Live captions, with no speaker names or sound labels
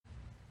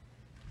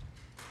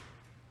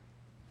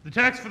The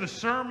text for the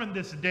sermon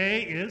this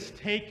day is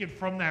taken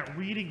from that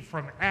reading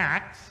from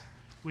Acts,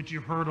 which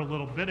you heard a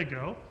little bit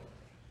ago.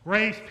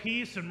 Grace,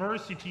 peace, and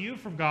mercy to you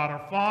from God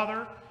our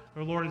Father,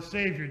 our Lord and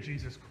Savior,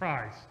 Jesus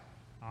Christ.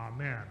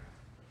 Amen.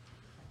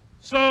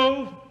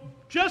 So,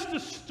 just to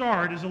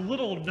start, as a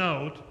little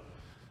note,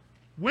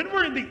 when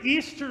we're in the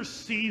Easter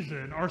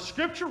season, our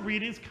scripture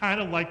readings kind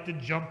of like to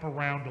jump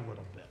around a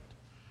little bit.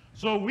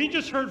 So we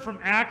just heard from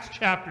Acts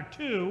chapter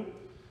 2.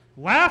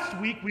 Last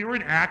week we were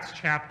in Acts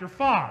chapter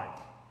 5.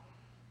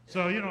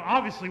 So,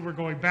 obviously we're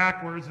going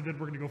backwards, and then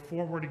we're going to go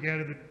forward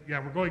again, and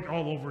then, we're going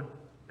all over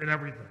and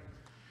everything.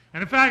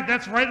 And in fact,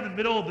 that's right in the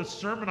middle of the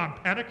sermon on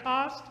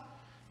Pentecost,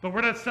 but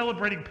we're not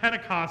celebrating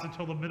Pentecost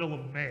until the middle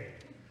of May.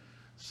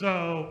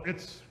 So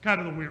it's kind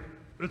of weird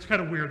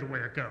the way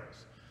it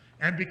goes.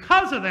 And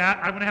because of that,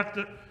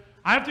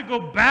 I have to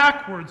go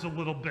backwards a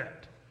little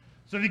bit.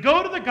 So if you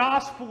go to the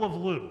Gospel of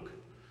Luke,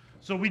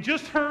 so we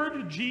just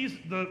heard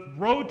the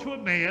road to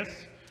Emmaus.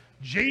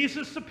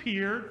 Jesus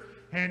appeared,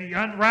 and he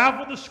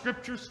unraveled the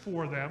scriptures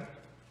for them.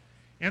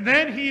 And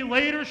then he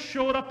later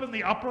showed up in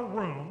the upper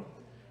room,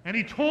 and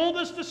he told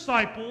his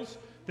disciples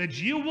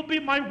that you will be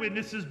my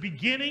witnesses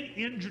beginning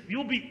in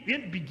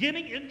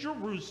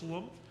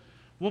Jerusalem,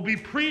 will be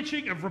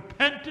preaching of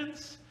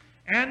repentance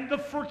and the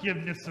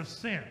forgiveness of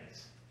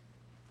sins.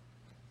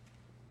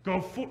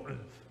 Jump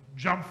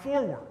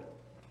forward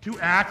to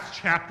Acts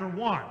chapter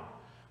 1.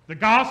 The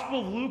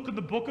Gospel of Luke and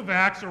the book of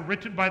Acts are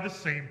written by the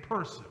same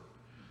person.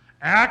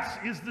 Acts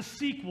is the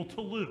sequel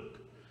to Luke.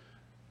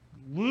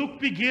 Luke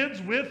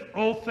begins with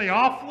O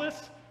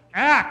Theophilus.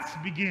 Acts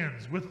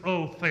begins with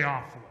O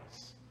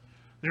Theophilus.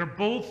 They're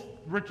both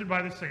written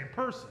by the same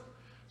person.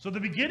 So the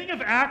beginning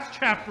of Acts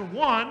chapter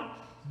 1,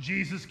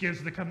 Jesus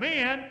gives the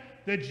command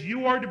that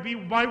you are to be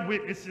my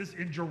witnesses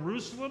in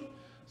Jerusalem,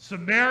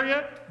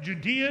 Samaria,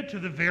 Judea, to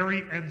the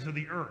very ends of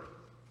the earth.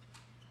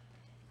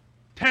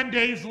 10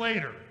 days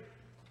later,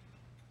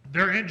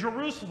 they're in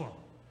Jerusalem.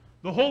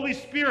 The Holy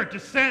Spirit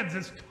descends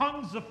as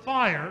tongues of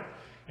fire,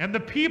 and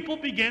the people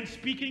begin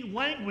speaking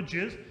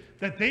languages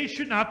that they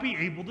should not be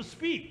able to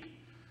speak.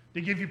 To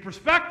give you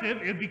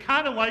perspective, it'd be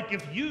kind of like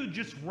if you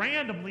just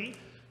randomly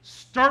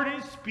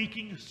started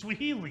speaking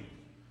Swahili,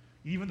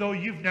 even though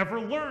you've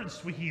never learned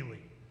Swahili.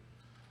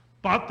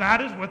 But that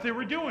is what they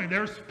were doing.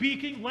 They're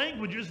speaking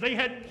languages they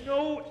had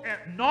no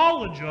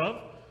knowledge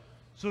of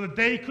so that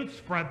they could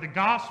spread the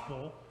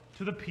gospel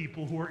to the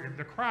people who are in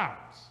the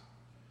crowds.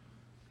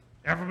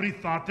 Everybody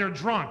thought they're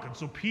drunk, and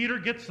so Peter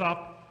gets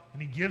up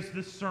and he gives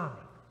this sermon.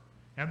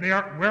 And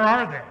where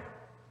are they?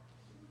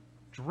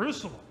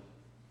 Jerusalem.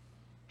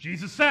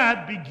 Jesus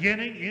said,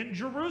 beginning in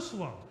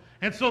Jerusalem.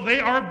 And so they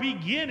are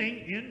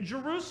beginning in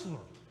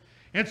Jerusalem.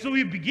 And so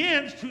he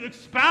begins to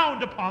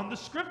expound upon the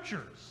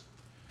scriptures.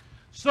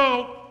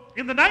 So,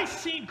 in the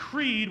Nicene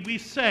Creed, we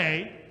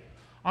say,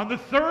 on the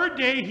third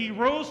day he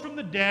rose from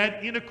the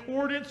dead in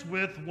accordance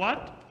with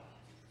what?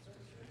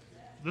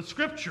 The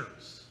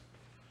scriptures.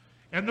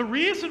 And the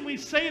reason we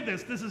say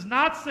this is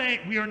not saying,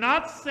 we are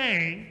not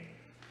saying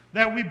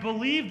that we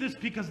believe this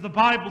because the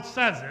Bible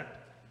says it,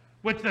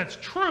 which that's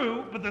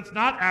true, but that's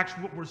not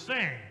actually what we're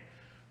saying.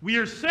 We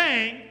are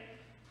saying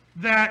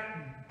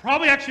that,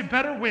 probably actually a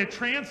better way of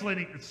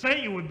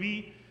saying it would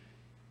be,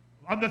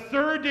 on the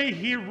third day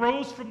he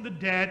rose from the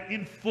dead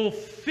in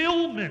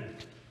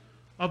fulfillment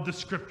of the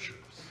scriptures.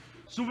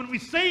 So when we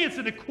say it's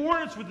in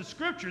accordance with the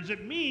scriptures,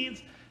 it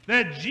means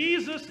that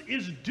Jesus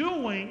is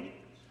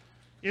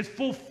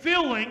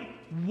fulfilling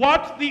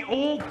what the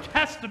Old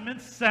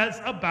Testament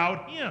says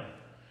about him.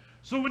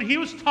 So when he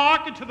was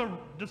talking to the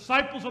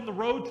disciples on the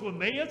road to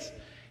Emmaus,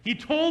 he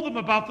told them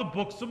about the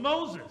books of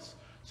Moses.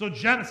 So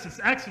Genesis,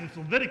 Exodus,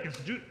 Leviticus,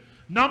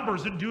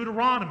 Numbers, and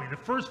Deuteronomy, the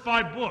first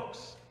 5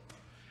 books.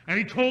 And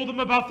he told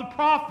them about the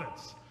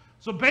prophets.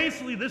 So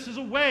basically, this is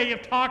a way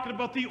of talking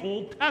about the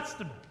Old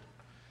Testament.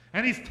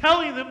 And he's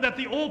telling them that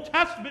the Old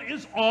Testament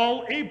is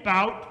all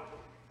about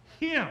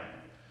him.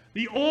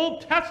 The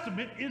Old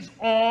Testament is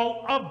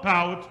all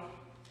about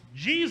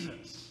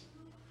Jesus.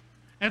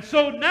 And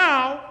so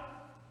now,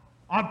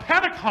 on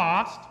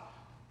Pentecost,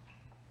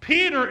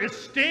 Peter is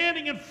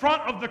standing in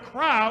front of the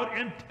crowd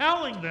and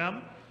telling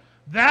them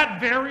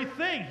that very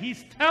thing.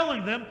 He's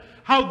telling them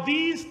how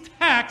these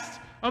texts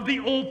of the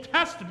Old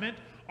Testament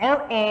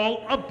are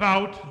all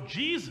about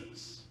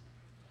Jesus.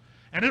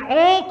 And it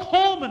all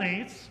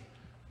culminates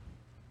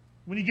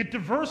when you get to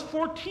verse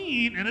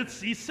 14, and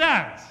he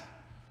says,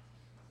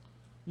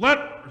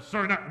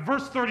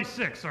 verse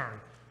 36,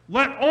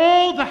 Let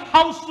all the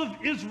house of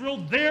Israel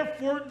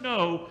therefore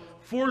know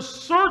for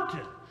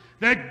certain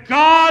that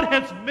God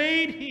has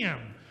made him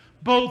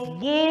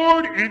both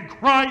Lord and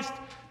Christ,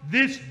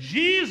 this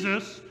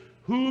Jesus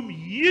whom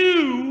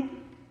you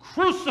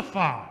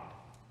crucified.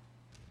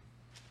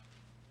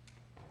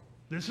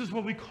 This is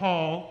what we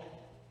call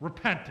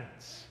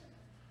repentance,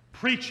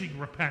 preaching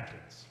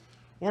repentance.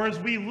 Or as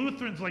we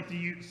Lutherans like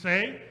to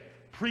say,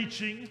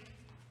 preaching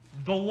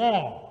the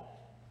law.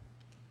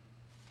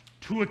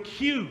 To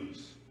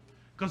accuse.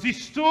 Because he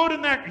stood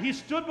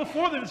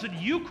before them and said,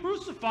 you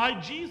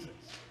crucified Jesus.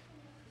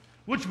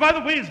 which, by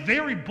the way, is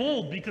very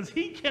bold because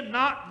he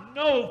cannot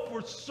know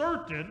for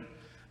certain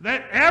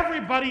that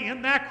everybody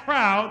in that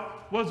crowd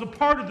was a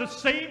part of the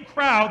same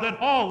crowd that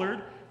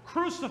hollered,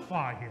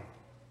 "Crucify him."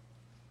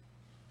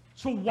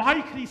 So why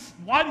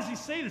does he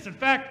say this? In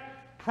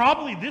fact,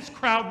 probably this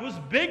crowd was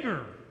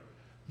bigger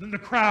than the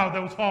crowd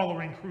that was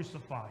hollering,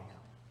 "Crucify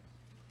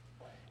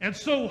him." And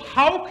so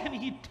how can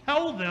he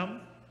tell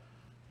them,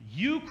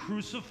 "You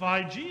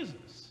crucified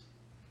Jesus"?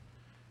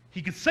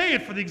 He could say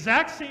it for the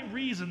exact same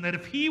reason that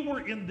if he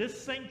were in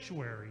this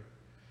sanctuary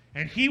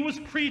and he was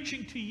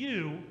preaching to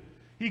you,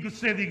 he could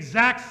say the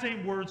exact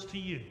same words to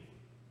you.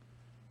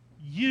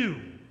 You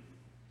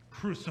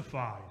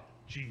crucified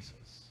Jesus.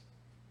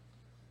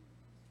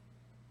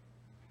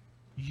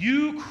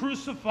 You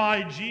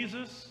crucified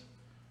Jesus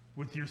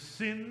with your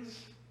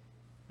sins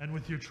and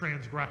with your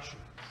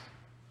transgressions.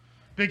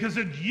 Because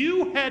if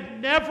you had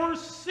never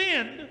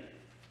sinned,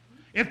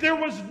 if there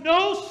was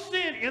no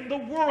sin in the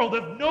world,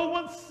 if no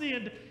one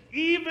sinned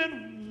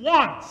even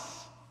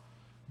once,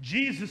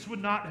 Jesus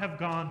would not have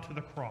gone to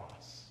the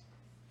cross.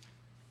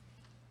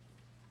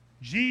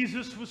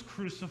 Jesus was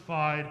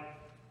crucified.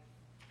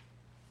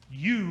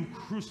 You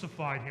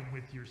crucified him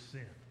with your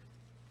sin.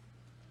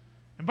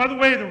 And by the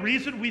way, the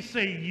reason we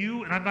say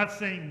you, and I'm not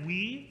saying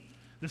we,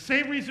 the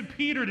same reason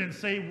Peter didn't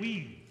say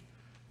we.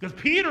 Because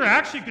Peter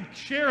actually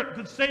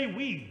could say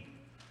we.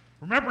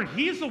 Remember,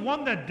 he's the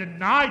one that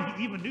denied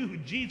he even knew who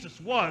Jesus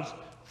was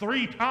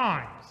 3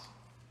 times.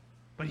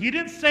 But he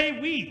didn't say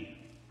we.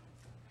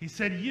 He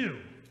said you.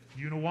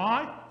 You know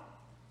why?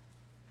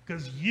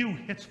 Because you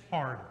hits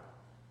harder.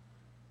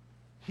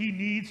 He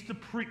needs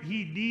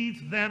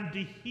them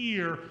to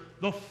hear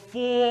the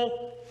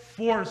full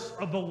force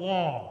of the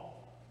law.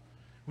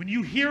 When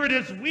you hear it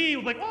as we,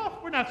 like, oh,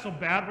 we're not so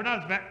bad. We're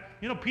not as bad.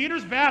 You know,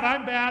 Peter's bad.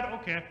 I'm bad.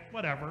 Okay,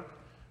 whatever.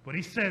 But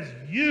he says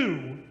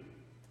you,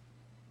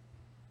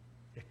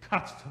 it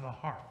cuts to the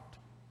heart.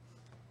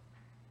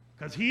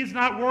 Because he's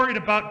not worried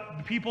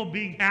about people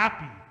being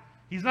happy.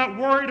 He's not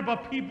worried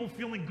about people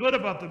feeling good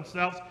about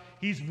themselves.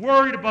 He's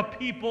worried about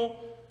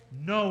people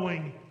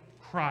knowing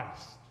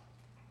Christ.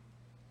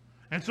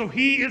 And so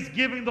he is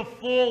giving the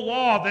full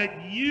law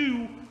that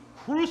you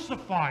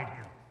crucified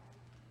him.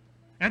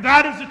 And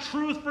that is the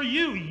truth for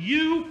you.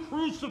 You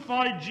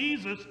crucified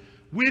Jesus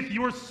with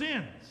your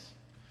sins.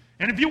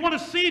 And if you want to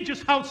see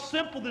just how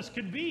simple this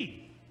can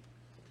be.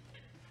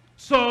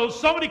 So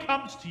somebody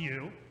comes to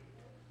you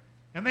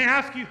and they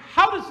ask you,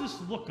 how does this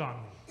look on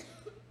me?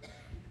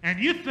 And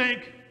you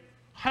think,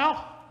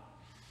 well,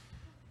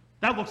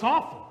 that looks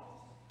awful.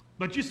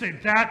 But you say,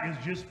 that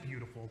is just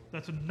beautiful.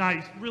 That's a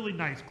nice, really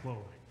nice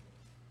clothing.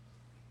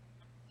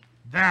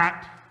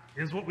 That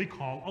is what we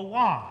call a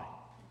lie.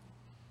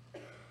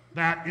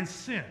 That is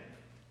sin.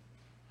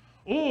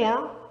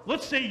 Or,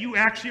 let's say you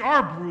actually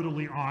are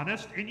brutally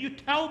honest and you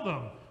tell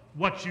them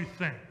what you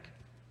think.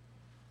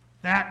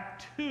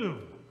 That too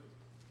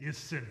is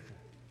sinful.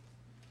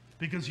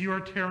 Because you are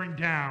tearing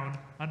down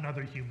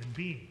another human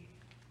being.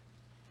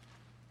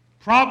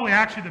 Probably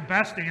actually the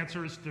best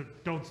answer is to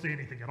don't say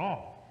anything at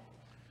all.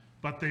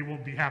 But they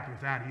won't be happy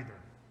with that either.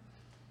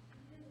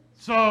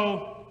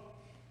 So,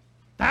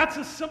 that's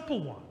a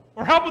simple one.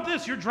 Or how about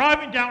this? You're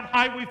driving down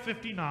Highway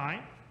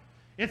 59.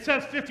 It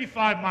says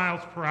 55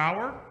 miles per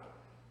hour.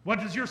 What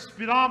does your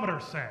speedometer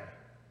say?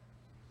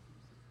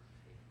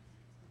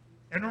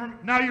 And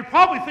now you're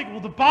probably thinking,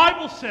 well, the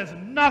Bible says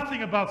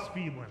nothing about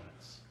speed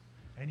limits.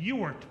 And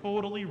you are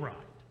totally right.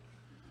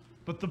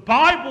 But the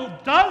Bible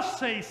does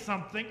say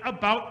something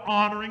about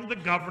honoring the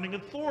governing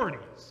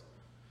authorities.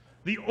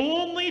 The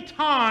only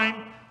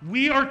time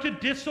we are to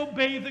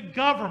disobey the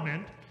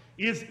government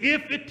is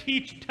if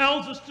it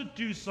tells us to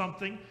do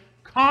something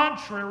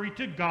contrary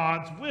to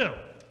God's will.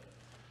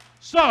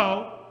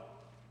 So,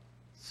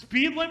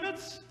 speed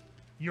limits,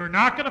 you're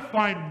not going to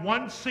find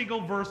one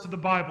single verse of the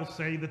Bible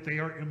say that they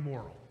are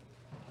immoral.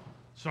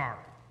 Sorry.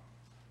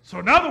 So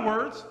in other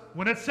words,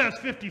 when it says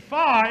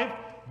 55,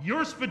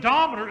 your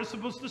speedometer is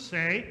supposed to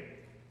say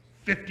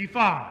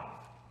 55.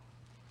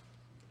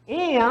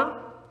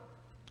 Or,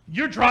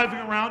 you're driving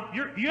around,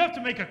 you have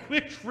to make a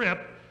quick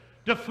trip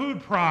to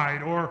Food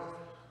Pride or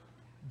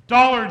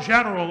Dollar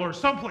General or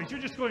someplace. You're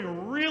just going a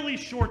really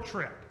short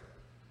trip.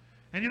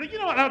 And you think, you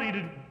know what, I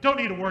don't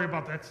need to worry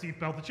about that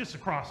seatbelt. It's just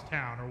across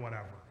town or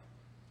whatever.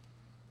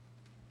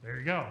 There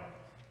you go.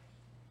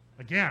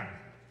 Again,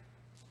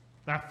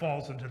 that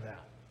falls into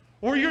that.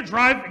 Or you're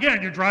driving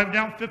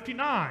down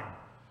 59,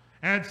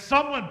 and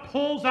someone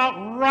pulls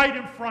out right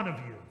in front of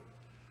you.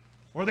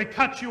 Or they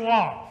cut you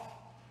off.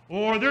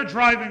 Or they're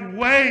driving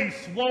way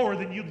slower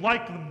than you'd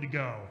like them to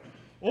go.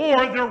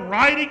 Or they're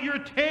riding your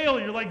tail,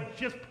 and you're like,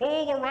 just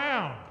pull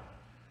around.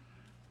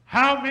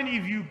 How many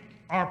of you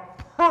are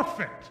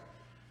perfect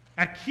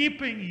at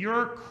keeping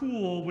your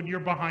cool when you're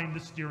behind the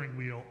steering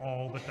wheel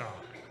all the time?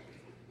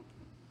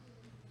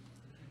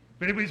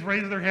 If anybody's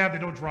raising their hand, they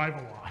don't drive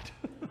a lot.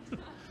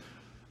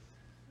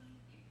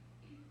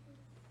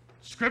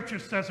 Scripture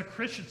says a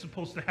Christian's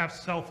supposed to have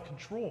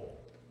self-control.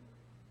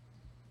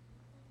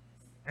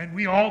 And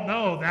we all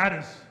know that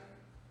is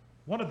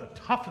one of the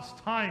toughest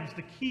times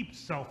to keep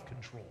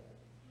self-control.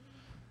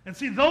 And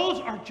see, those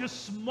are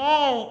just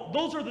small,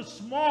 those are the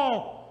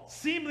small,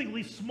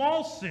 seemingly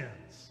small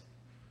sins.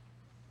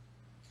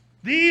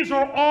 These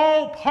are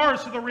all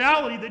parts of the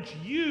reality that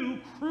you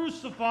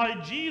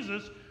crucified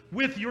Jesus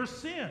with your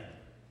sin.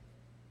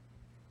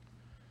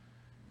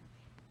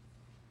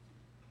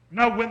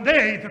 Now, when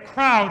the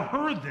crowd,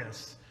 heard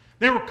this,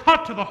 they were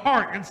cut to the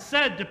heart and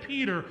said to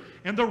Peter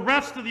and the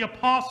rest of the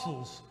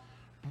apostles,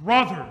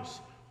 "Brothers,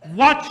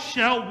 what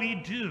shall we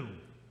do?"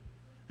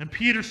 And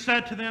Peter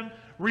said to them,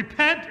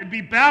 "Repent and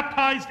be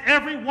baptized,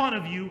 every one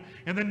of you,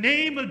 in the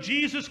name of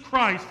Jesus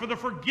Christ for the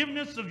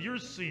forgiveness of your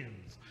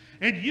sins.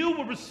 And you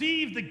will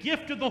receive the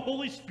gift of the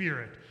Holy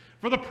Spirit.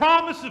 For the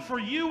promise is for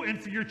you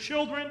and for your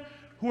children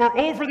who are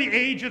over the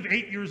age of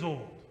 8 years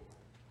old."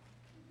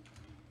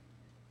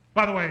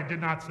 By the way, I did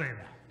not say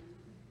that.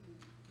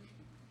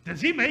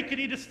 Does he make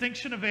any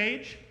distinction of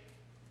age?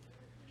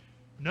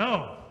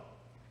 No.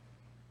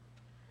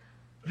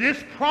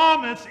 This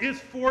promise is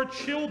for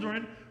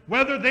children,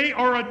 whether they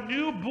are a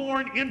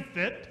newborn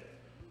infant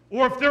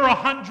or if they're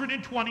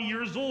 120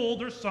 years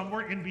old or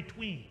somewhere in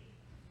between.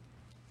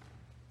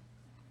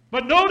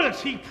 But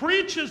notice, he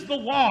preaches the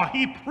law.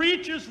 He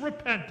preaches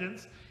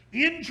repentance.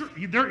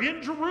 They're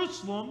in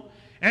Jerusalem,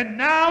 and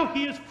now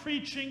he is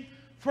preaching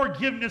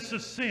forgiveness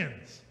of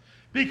sins.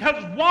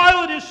 Because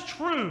while it is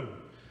true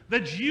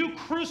that you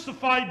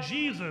crucified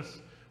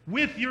Jesus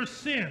with your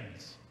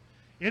sins,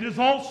 it is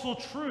also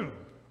true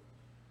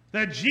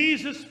that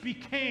Jesus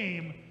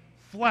became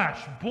flesh,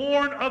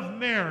 born of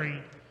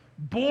Mary,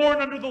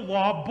 born under the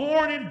law,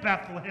 born in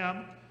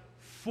Bethlehem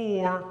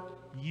for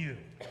you.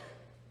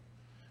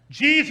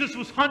 Jesus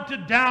was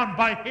hunted down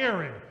by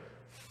Herod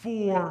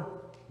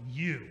for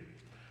you.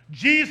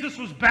 Jesus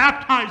was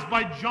baptized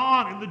by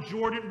John in the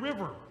Jordan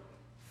River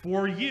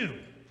for you.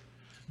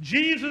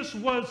 Jesus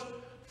was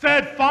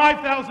fed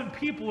 5,000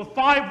 people with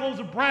 5 loaves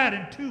of bread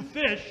and 2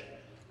 fish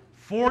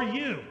for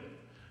you.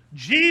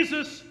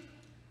 Jesus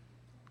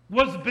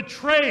was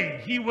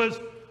betrayed. He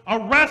was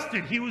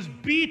arrested. He was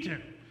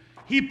beaten.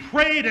 He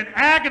prayed an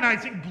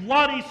agonizing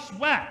bloody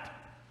sweat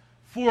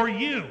for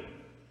you.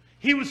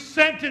 He was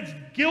sentenced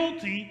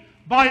guilty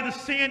by the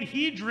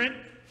Sanhedrin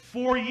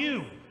for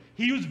you.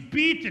 He was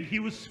beaten. He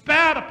was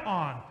spat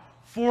upon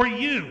for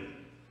you.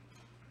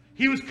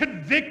 He was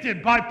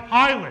convicted by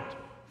Pilate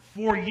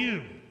for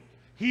you.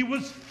 He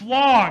was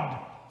flogged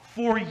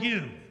for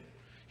you.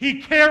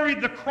 He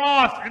carried the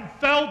cross and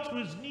fell to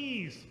his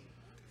knees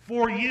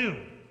for you.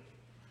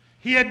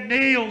 He had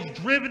nails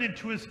driven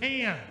into his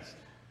hands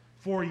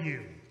for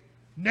you.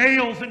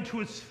 Nails into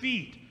his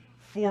feet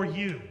for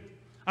you.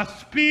 A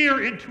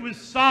spear into his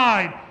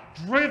side,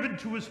 driven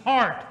to his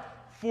heart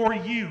for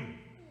you.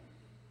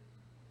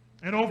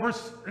 And over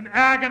an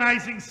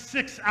agonizing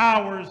 6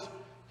 hours,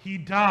 he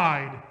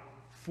died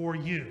for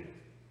you.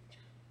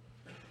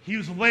 He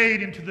was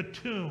laid into the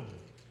tomb,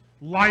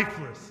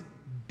 lifeless,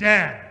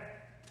 dead,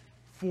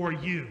 for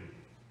you.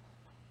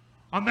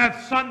 On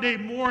that Sunday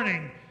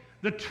morning,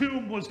 the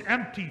tomb was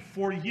empty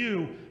for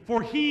you,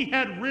 for he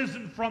had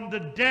risen from the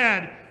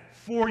dead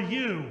for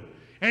you.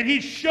 And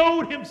he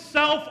showed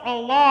himself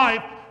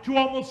alive to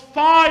almost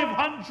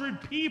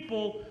 500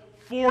 people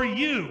for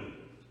you.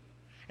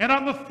 And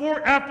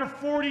after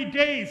 40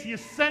 days, he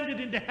ascended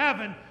into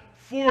heaven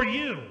for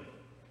you.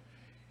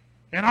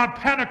 And on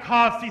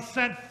Pentecost, he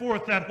sent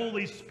forth that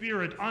Holy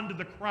Spirit unto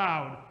the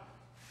crowd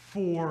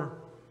for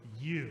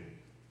you.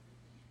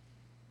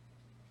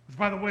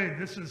 By the way,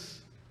 this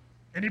is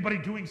anybody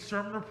doing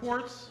sermon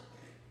reports?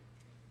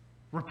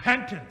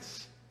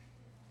 Repentance.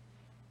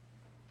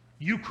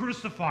 You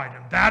crucified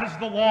him. That is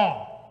the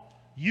law.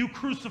 You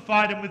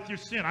crucified him with your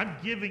sin. I'm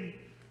giving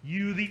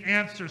you the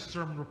answer,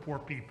 sermon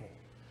report people.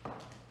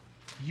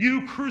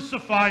 You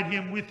crucified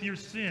him with your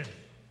sin.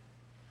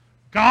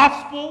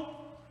 Gospel,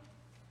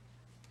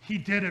 he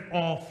did it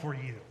all for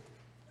you.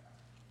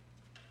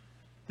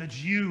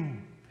 That you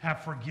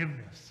have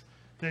forgiveness.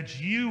 That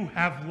you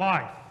have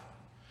life.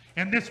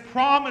 And this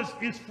promise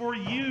is for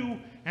you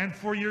and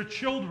for your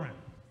children.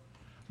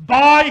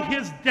 By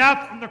his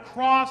death on the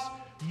cross,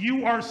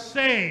 you are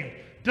saved.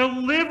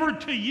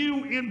 Delivered to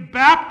you in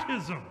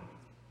baptism.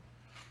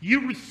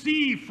 You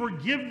receive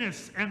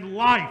forgiveness and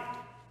life.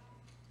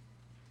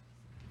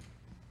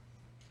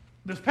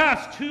 This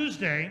past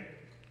Tuesday,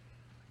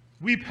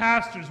 we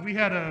pastors, we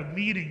had a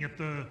meeting at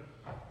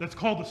that's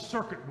called the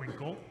Circuit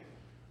Winkle.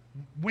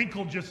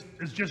 Winkle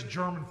is just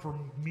German for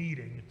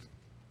meeting.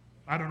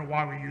 I don't know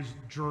why we use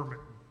German.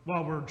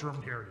 Well, we're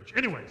German heritage.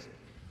 Anyways,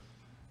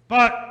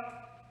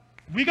 but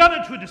we got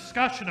into a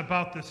discussion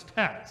about this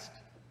text.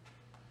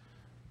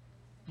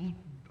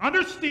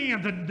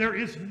 Understand that there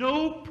is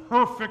no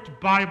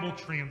perfect Bible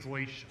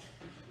translation.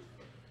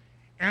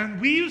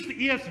 And we use the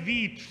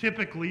ESV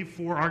typically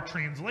for our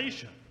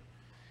translation.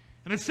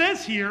 And it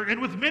says here, and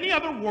with many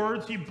other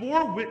words he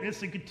bore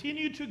witness and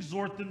continued to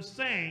exhort them,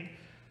 saying,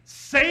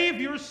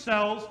 save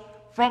yourselves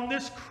from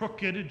this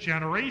crooked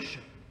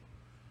generation.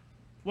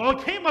 Well,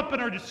 it came up in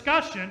our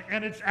discussion,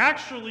 and it's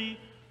actually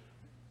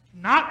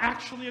not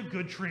actually a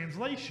good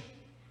translation.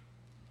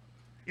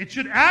 It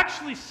should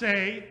actually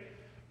say,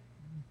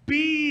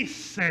 be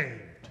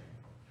saved,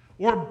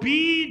 or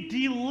be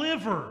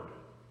delivered.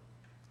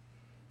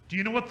 Do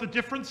you know what the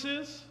difference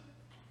is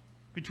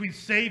between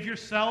save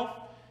yourself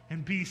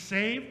and be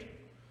saved?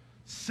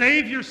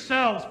 Save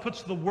yourselves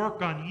puts the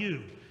work on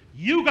you.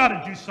 You got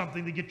to do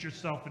something to get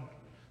yourself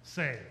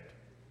saved.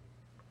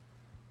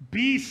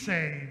 Be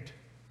saved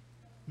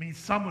means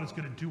someone is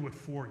going to do it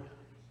for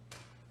you.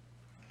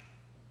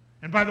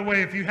 And by the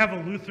way, if you have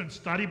a Lutheran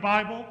study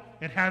Bible,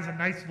 it has a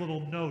nice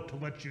little note to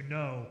let you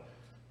know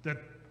that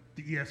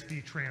the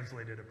ESV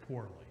translated it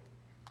poorly.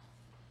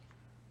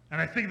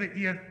 And I think that,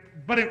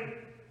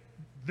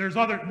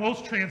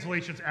 most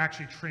translations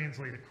actually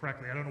translate it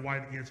correctly. I don't know why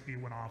the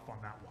ESV went off on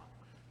that one.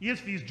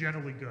 ESV is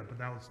generally good, but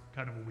that was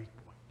kind of a weak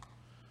point.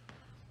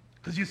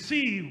 Because you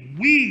see,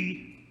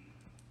 we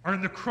are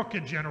in the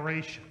crooked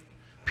generation.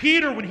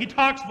 Peter, when he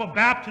talks about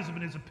baptism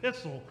in his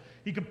epistle,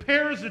 he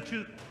compares it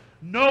to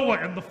Noah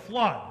and the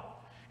flood.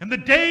 In the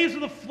days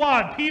of the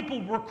flood,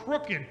 people were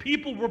crooked,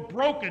 people were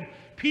broken,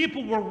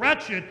 people were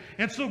wretched,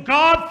 and so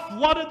God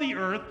flooded the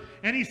earth,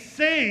 and he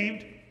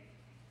saved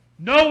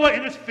Noah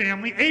and his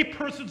family, 8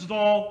 persons in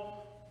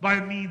all, by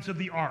means of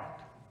the ark.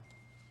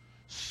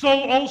 So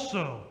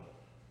also,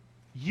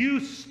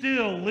 you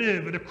still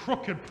live in a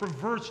crooked,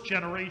 perverse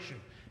generation.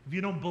 If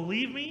you don't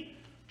believe me,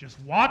 just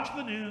watch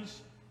the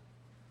news,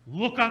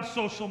 look on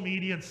social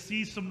media, and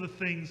see some of the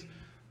things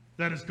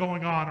that is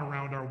going on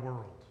around our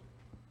world.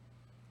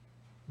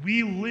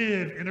 We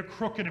live in a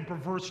crooked and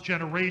perverse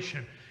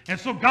generation. And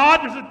so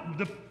God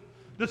isn't,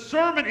 the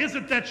sermon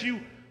isn't that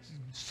you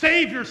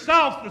save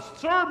yourself. The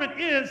sermon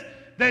is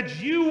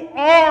that you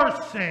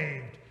are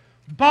saved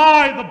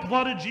by the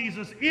blood of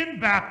Jesus in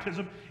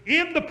baptism,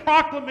 in the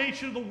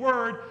proclamation of the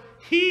word.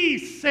 He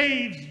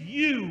saves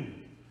you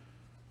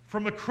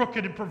from a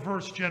crooked and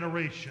perverse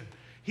generation.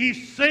 He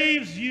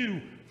saves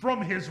you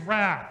from his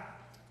wrath.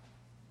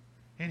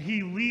 And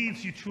he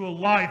leads you to a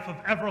life of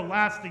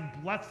everlasting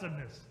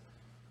blessedness.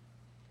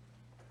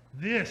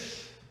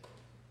 This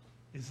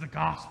is the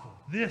gospel.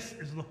 This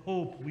is the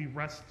hope we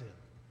rest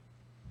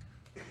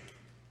in.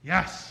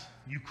 Yes,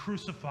 you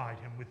crucified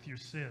him with your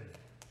sin,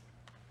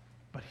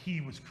 but he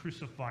was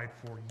crucified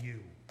for you,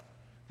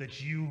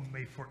 that you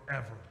may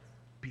forever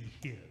be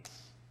his.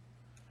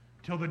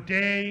 Till the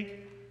day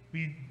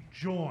we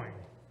join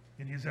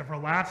in his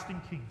everlasting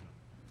kingdom.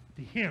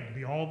 To him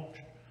be all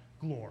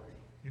glory.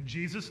 In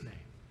Jesus' name,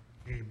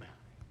 amen.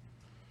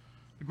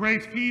 The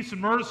grace, peace,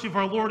 and mercy of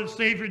our Lord and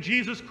Savior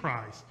Jesus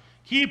Christ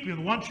keep you in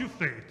the one true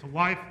faith to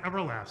life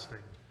everlasting.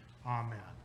 Amen.